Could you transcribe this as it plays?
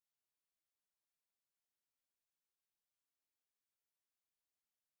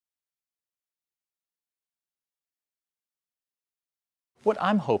What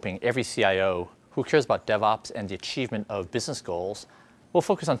I'm hoping every CIO who cares about DevOps and the achievement of business goals will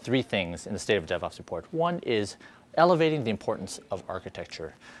focus on three things in the State of DevOps report. One is elevating the importance of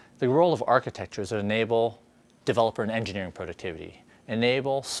architecture. The role of architecture is to enable developer and engineering productivity,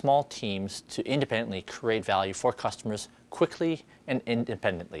 enable small teams to independently create value for customers quickly and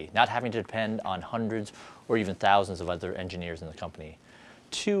independently, not having to depend on hundreds or even thousands of other engineers in the company.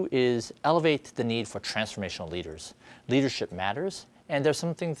 Two is elevate the need for transformational leaders. Leadership matters, and there's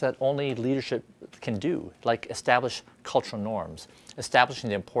some things that only leadership can do, like establish cultural norms, establishing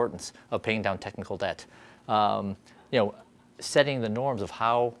the importance of paying down technical debt, setting the norms of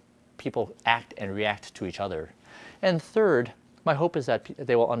how people act and react to each other. And third, my hope is that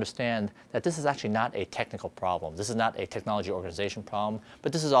they will understand that this is actually not a technical problem. This is not a technology organization problem,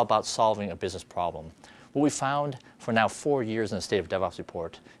 but this is all about solving a business problem. What we found for now 4 years in the State of DevOps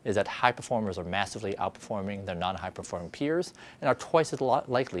report is that high performers are massively outperforming their non-high performing peers and are twice as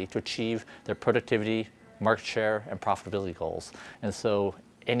likely to achieve their productivity, market share, and profitability goals. And so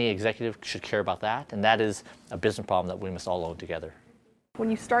any executive should care about that, and that is a business problem that we must all own together. When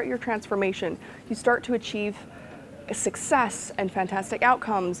you start your transformation, you start to achieve success and fantastic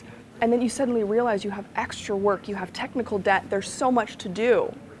outcomes, and then you suddenly realize you have extra work, you have technical debt, there's so much to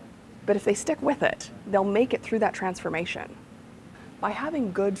do. But if they stick with it, they'll make it through that transformation. By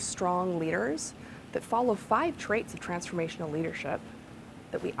having good, strong leaders that follow 5 traits of transformational leadership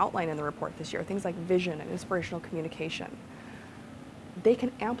that we outline in the report this year, things like vision and inspirational communication, they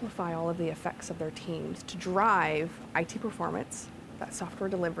can amplify all of the effects of their teams to drive IT performance, that software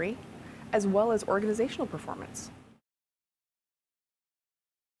delivery, as well as organizational performance.